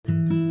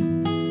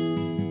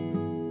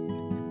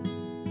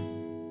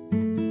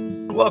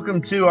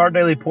Welcome to Our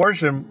Daily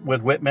Portion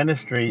with WIT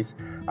Ministries.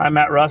 I'm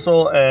Matt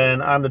Russell,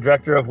 and I'm the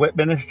director of WIT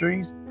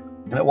Ministries.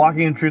 And at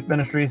Walking in Truth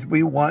Ministries,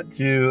 we want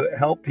to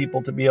help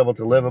people to be able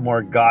to live a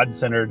more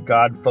God-centered,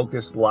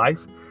 God-focused life,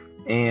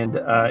 and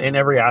in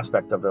every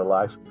aspect of their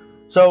life.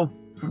 So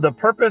the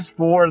purpose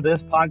for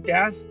this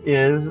podcast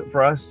is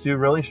for us to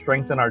really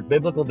strengthen our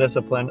biblical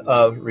discipline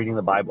of reading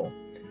the Bible.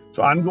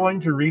 So I'm going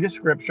to read a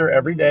scripture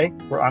every day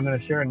where I'm going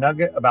to share a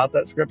nugget about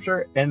that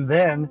scripture, and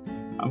then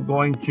I'm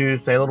going to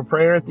say a little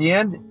prayer at the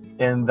end,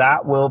 and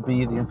that will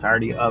be the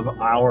entirety of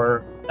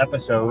our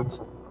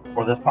episodes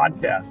for this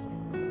podcast.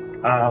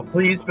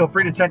 Please feel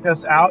free to check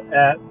us out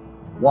at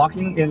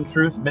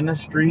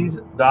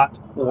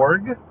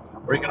walkingintruthministries.org,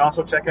 or you can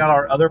also check out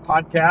our other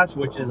podcast,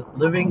 which is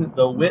Living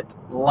the WIT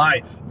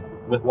Life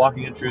with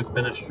Walking in Truth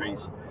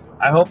Ministries.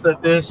 I hope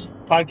that this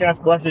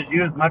podcast blesses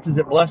you as much as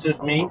it blesses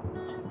me,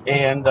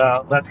 and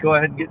let's go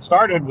ahead and get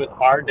started with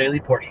our daily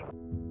portion.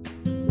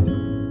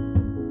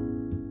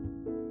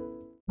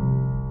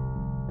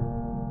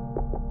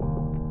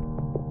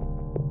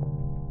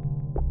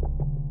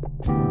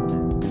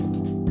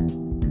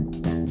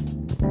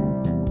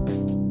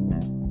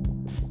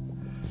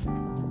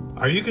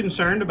 Are you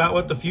concerned about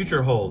what the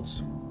future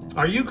holds?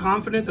 Are you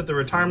confident that the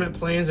retirement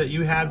plans that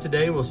you have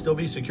today will still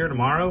be secure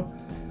tomorrow?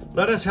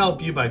 Let us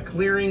help you by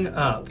clearing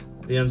up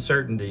the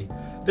uncertainty.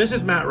 This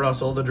is Matt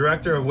Russell, the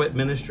director of WIT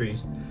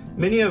Ministries.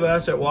 Many of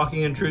us at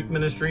Walking in Truth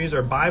Ministries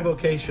are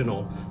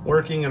bivocational,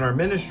 working in our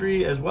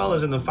ministry as well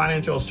as in the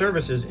financial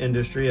services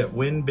industry at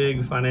Win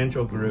Big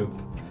Financial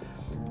Group.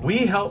 We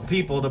help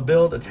people to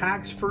build a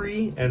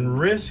tax-free and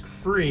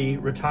risk-free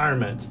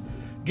retirement.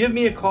 Give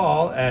me a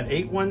call at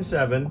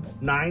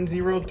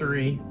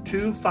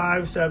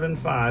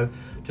 817-903-2575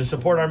 to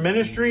support our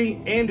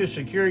ministry and to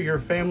secure your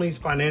family's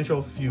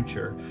financial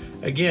future.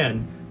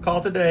 Again,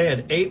 call today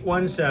at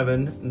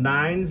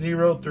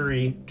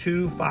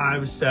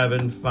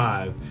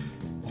 817-903-2575.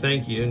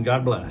 Thank you and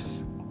God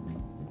bless.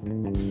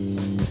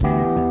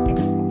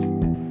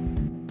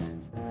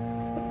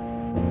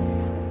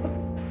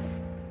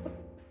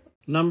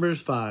 Numbers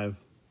 5,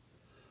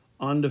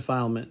 on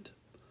defilement.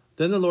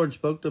 Then the Lord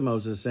spoke to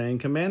Moses, saying,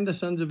 Command the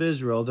sons of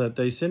Israel that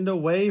they send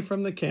away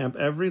from the camp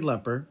every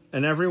leper,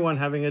 and everyone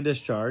having a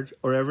discharge,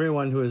 or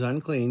everyone who is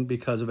unclean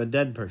because of a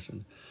dead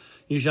person.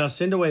 You shall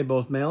send away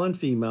both male and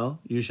female.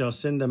 You shall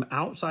send them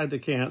outside the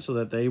camp, so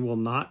that they will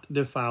not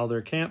defile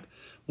their camp,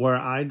 where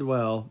I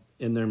dwell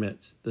in their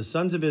midst. The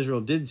sons of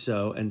Israel did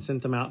so, and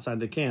sent them outside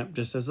the camp,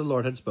 just as the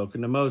Lord had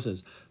spoken to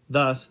Moses.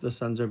 Thus the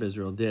sons of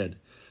Israel did.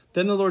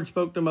 Then the Lord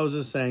spoke to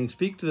Moses, saying,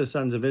 Speak to the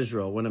sons of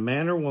Israel, when a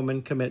man or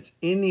woman commits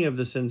any of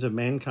the sins of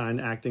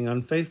mankind, acting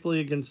unfaithfully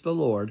against the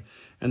Lord,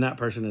 and that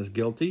person is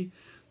guilty,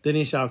 then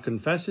he shall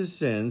confess his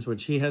sins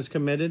which he has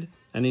committed,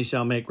 and he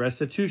shall make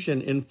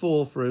restitution in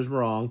full for his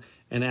wrong,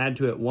 and add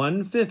to it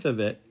 1/5 of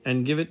it,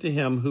 and give it to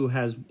him who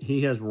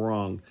he has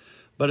wronged.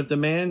 But if the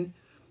man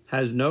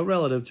has no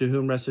relative to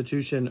whom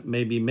restitution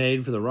may be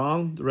made for the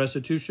wrong, the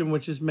restitution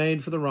which is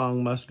made for the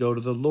wrong must go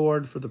to the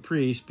Lord for the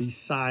priest,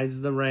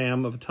 besides the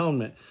ram of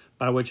atonement,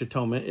 by which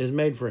atonement is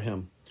made for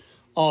him.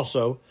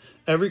 Also,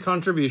 every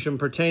contribution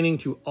pertaining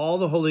to all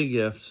the holy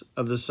gifts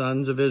of the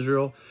sons of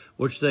Israel,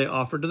 which they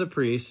offer to the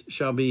priest,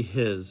 shall be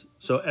his.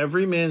 So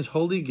every man's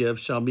holy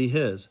gift shall be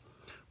his.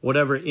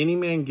 Whatever any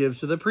man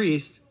gives to the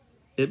priest,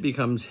 it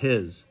becomes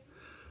his.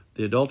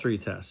 The adultery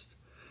test.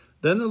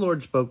 Then the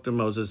Lord spoke to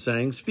Moses,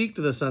 saying, Speak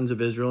to the sons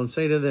of Israel, and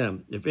say to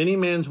them, If any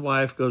man's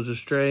wife goes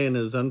astray and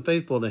is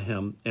unfaithful to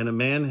him, and a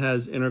man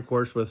has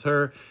intercourse with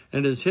her,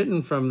 and is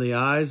hidden from the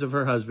eyes of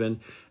her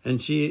husband,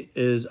 and she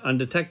is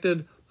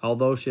undetected,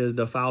 although she has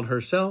defiled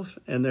herself,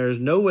 and there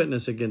is no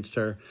witness against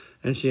her,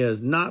 and she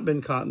has not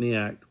been caught in the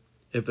act,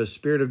 if a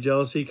spirit of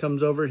jealousy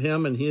comes over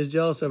him, and he is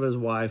jealous of his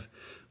wife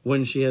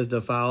when she has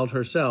defiled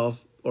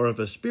herself, or if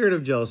a spirit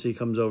of jealousy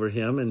comes over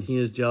him, and he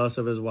is jealous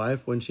of his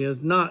wife when she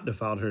has not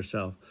defiled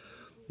herself,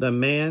 the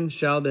man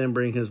shall then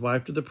bring his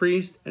wife to the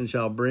priest, and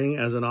shall bring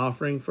as an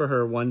offering for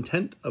her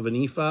 1/10 of an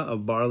ephah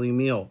of barley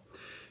meal.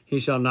 He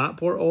shall not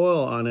pour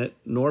oil on it,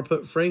 nor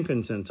put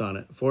frankincense on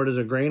it, for it is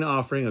a grain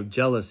offering of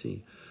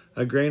jealousy,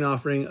 a grain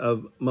offering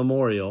of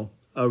memorial,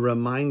 a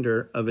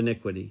reminder of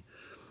iniquity.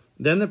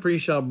 Then the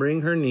priest shall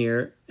bring her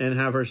near, and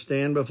have her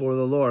stand before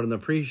the Lord, and the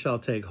priest shall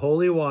take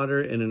holy water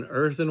in an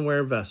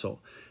earthenware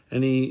vessel,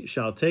 and he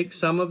shall take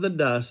some of the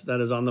dust that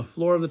is on the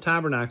floor of the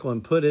tabernacle,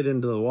 and put it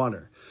into the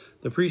water.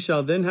 The priest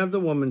shall then have the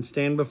woman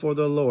stand before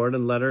the Lord,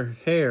 and let her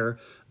hair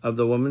of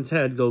the woman's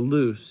head go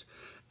loose,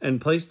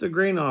 and place the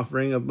grain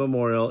offering of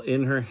memorial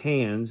in her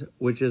hands,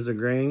 which is the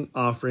grain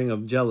offering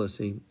of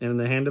jealousy, and in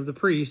the hand of the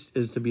priest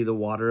is to be the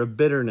water of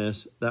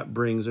bitterness that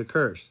brings a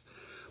curse.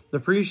 The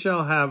priest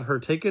shall have her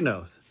take an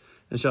oath,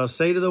 and shall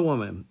say to the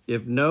woman,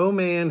 If no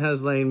man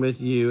has lain with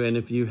you, and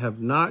if you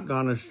have not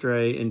gone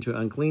astray into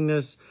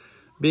uncleanness,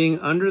 being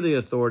under the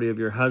authority of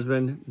your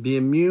husband, be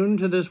immune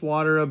to this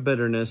water of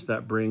bitterness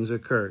that brings a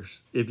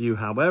curse. If you,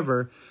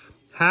 however,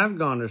 have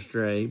gone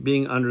astray,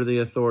 being under the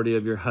authority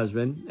of your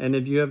husband, and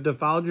if you have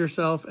defiled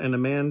yourself and a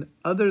man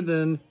other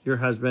than your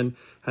husband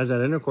has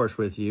had intercourse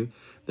with you,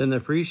 then the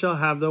priest shall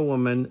have the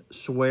woman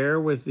swear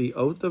with the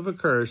oath of a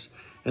curse,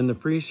 and the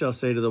priest shall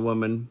say to the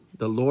woman,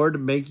 the Lord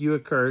make you a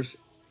curse,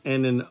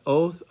 and an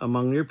oath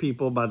among your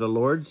people by the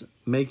Lord's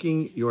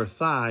making your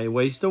thigh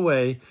waste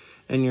away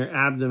and your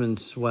abdomen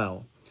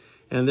swell.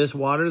 And this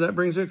water that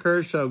brings a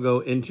curse shall go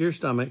into your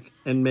stomach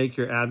and make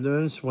your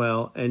abdomen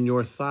swell and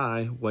your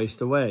thigh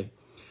waste away.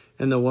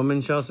 And the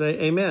woman shall say,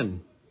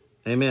 Amen,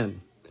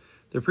 Amen.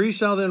 The priest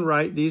shall then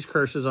write these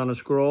curses on a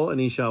scroll,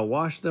 and he shall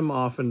wash them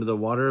off into the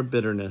water of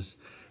bitterness.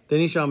 Then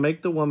he shall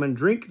make the woman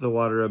drink the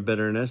water of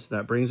bitterness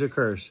that brings a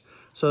curse,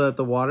 so that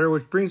the water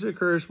which brings a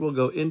curse will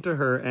go into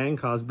her and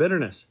cause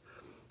bitterness.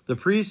 The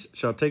priest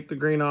shall take the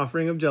grain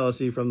offering of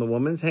jealousy from the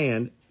woman's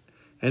hand,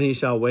 and he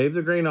shall wave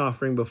the grain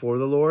offering before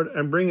the Lord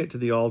and bring it to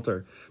the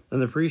altar.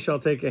 And the priest shall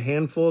take a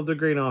handful of the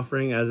grain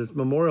offering as its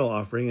memorial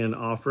offering and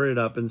offer it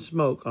up in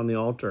smoke on the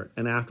altar.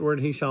 And afterward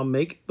he shall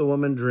make the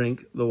woman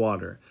drink the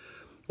water.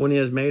 When he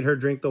has made her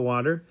drink the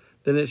water,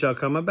 then it shall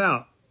come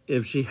about,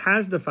 if she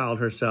has defiled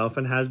herself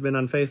and has been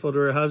unfaithful to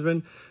her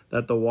husband,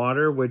 that the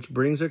water which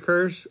brings a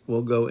curse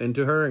will go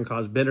into her and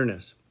cause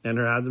bitterness, and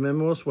her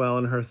abdomen will swell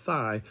and her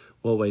thigh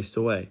will waste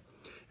away.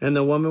 And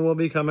the woman will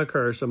become a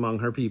curse among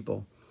her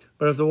people.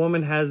 But if the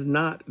woman has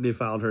not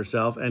defiled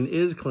herself and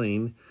is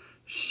clean,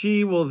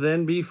 she will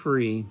then be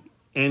free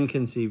and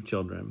conceive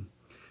children.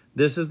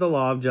 This is the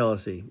law of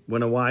jealousy.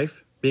 When a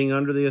wife, being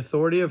under the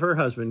authority of her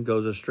husband,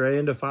 goes astray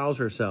and defiles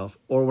herself,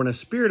 or when a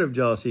spirit of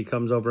jealousy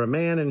comes over a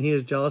man and he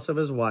is jealous of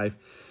his wife,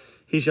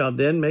 he shall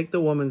then make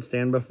the woman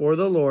stand before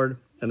the Lord,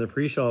 and the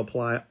priest shall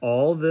apply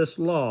all this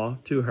law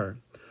to her.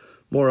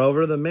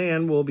 Moreover, the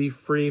man will be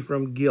free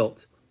from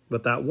guilt,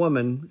 but that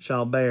woman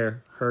shall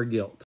bear her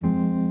guilt.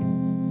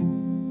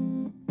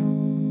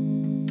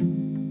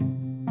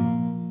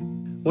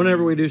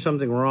 Whenever we do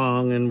something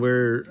wrong and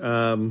we're,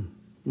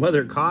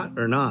 whether caught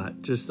or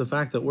not, just the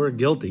fact that we're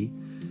guilty,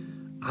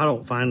 I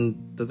don't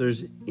find that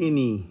there's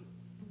any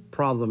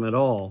problem at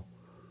all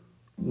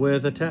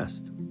with a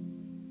test.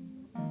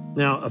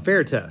 Now, a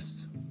fair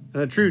test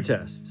and a true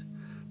test,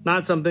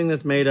 not something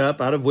that's made up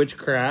out of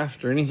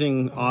witchcraft or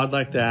anything odd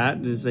like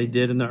that, as they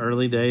did in the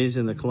early days,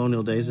 in the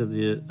colonial days of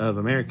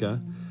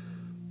America,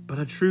 but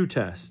a true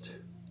test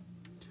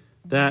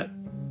that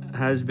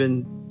has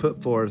been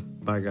put forth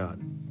by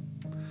God.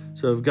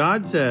 So if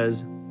God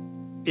says,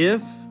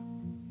 if,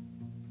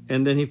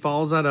 and then he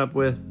follows that up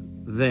with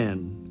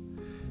then,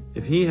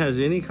 if he has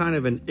any kind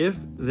of an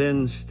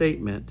if-then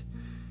statement,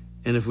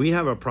 and if we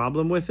have a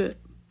problem with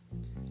it,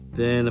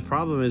 then the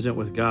problem isn't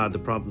with God, the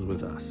problem's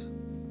with us.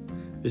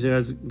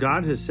 Because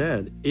God has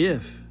said,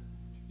 if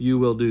you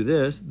will do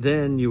this,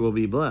 then you will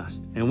be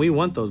blessed. And we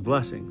want those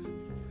blessings.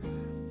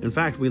 In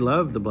fact, we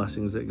love the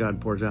blessings that God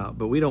pours out,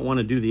 but we don't want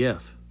to do the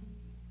if.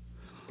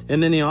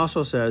 And then he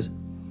also says,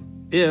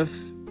 if,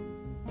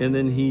 and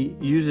then he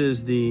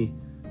uses the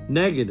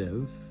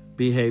negative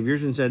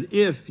behaviors and said,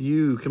 if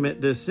you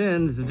commit this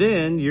sin,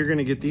 then you're going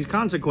to get these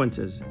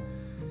consequences.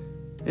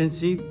 And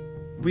see,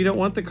 we don't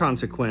want the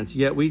consequence,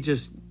 yet we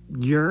just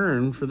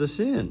yearn for the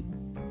sin.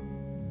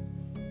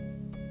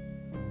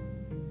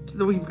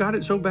 So we've got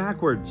it so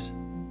backwards.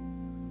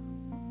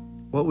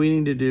 What we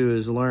need to do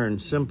is learn,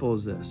 simple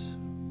as this.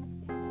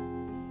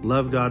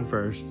 Love God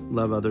first,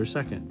 love others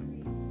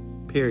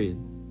second. Period.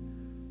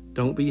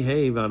 Don't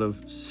behave out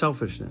of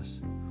selfishness.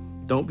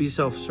 Don't be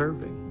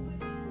self-serving.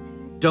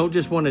 Don't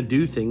just want to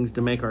do things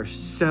to make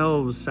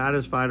ourselves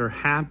satisfied or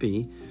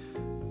happy,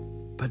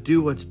 but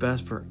do what's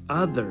best for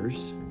others,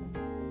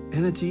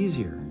 and it's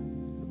easier.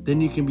 Then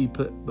you can be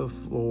put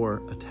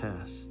before a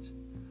test.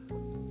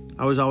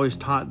 I was always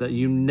taught that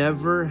you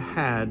never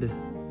had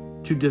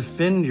to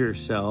defend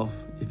yourself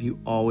if you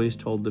always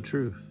told the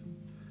truth.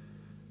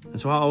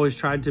 And so I always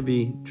tried to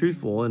be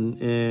truthful,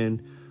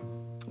 and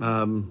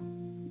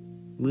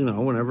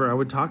whenever I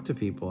would talk to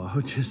people, I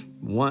would just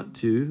want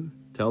to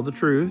tell the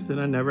truth, and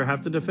I never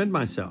have to defend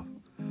myself.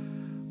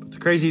 But the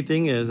crazy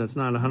thing is, that's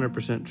not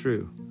 100%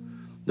 true.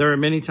 There are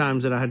many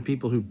times that I had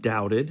people who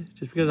doubted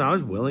just because I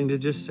was willing to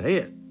just say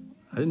it.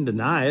 I didn't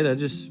deny it. I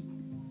just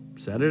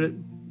said it.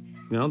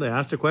 They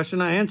asked a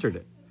question, I answered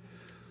it.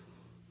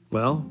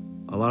 Well,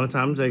 a lot of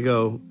times they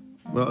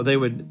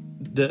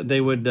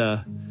would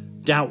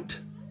doubt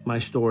my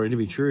story to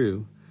be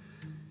true.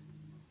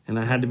 And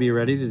I had to be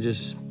ready to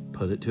just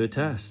put it to a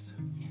test.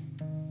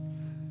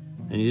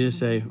 And you just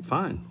say,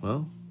 fine,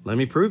 well, let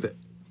me prove it.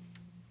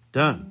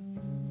 Done.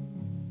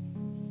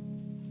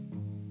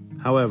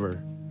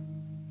 However,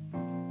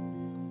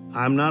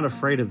 I'm not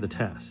afraid of the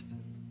test,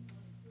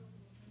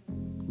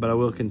 but I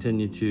will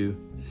continue to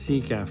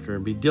seek after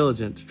and be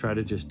diligent to try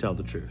to just tell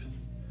the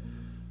truth.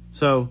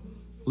 So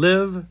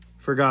live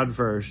for God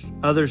first,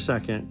 others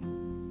second,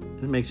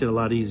 and it makes it a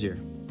lot easier.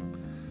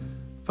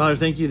 Father,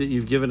 thank you that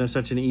you've given us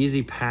such an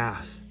easy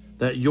path,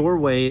 that your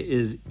way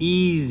is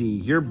easy,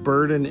 your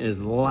burden is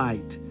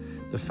light.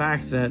 The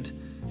fact that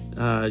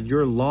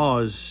your law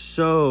is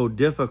so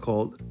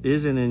difficult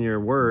isn't in your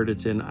word,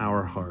 it's in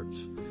our hearts.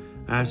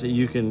 I ask that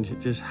you can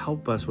just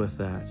help us with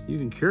that. You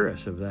can cure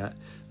us of that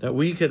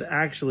we could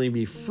actually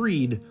be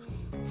freed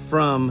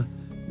from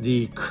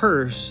the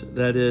curse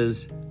that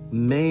is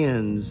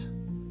man's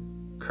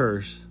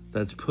curse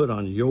that's put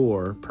on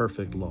your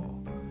perfect law.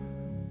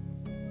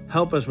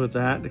 Help us with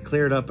that, to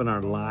clear it up in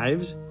our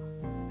lives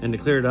and to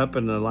clear it up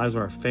in the lives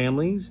of our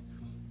families,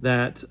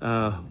 that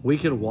we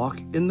could walk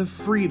in the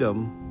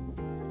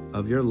freedom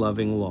of your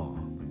loving law.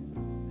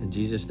 In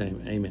Jesus'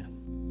 name, amen.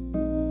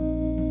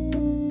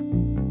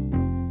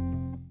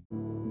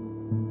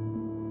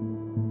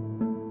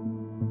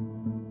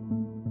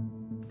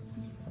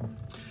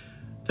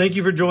 Thank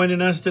you for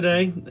joining us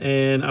today,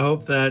 and I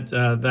hope that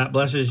that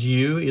blesses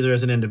you either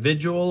as an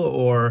individual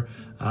or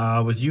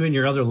with you and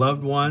your other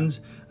loved ones.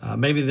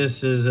 Maybe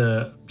this is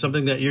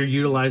something that you're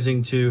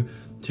utilizing to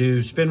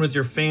spend with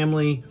your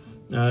family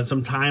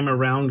some time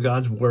around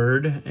God's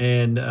Word,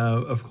 and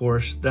of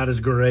course, that is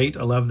great.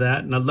 I love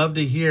that, and I'd love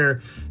to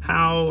hear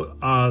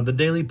how the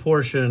Daily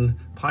Portion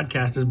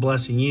podcast is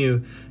blessing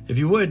you. If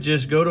you would,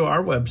 just go to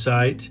our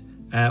website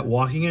at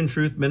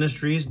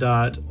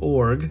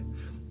walkingintruthministries.org.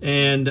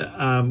 And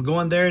go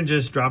on there and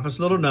just drop us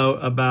a little note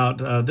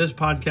about this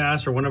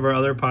podcast or one of our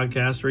other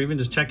podcasts, or even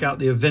just check out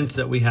the events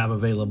that we have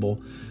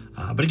available.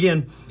 But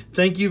again,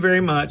 thank you very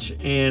much,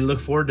 and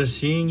look forward to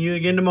seeing you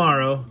again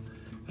tomorrow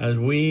as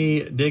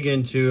we dig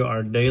into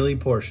our daily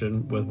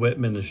portion with WIT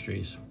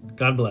Ministries.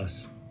 God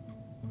bless.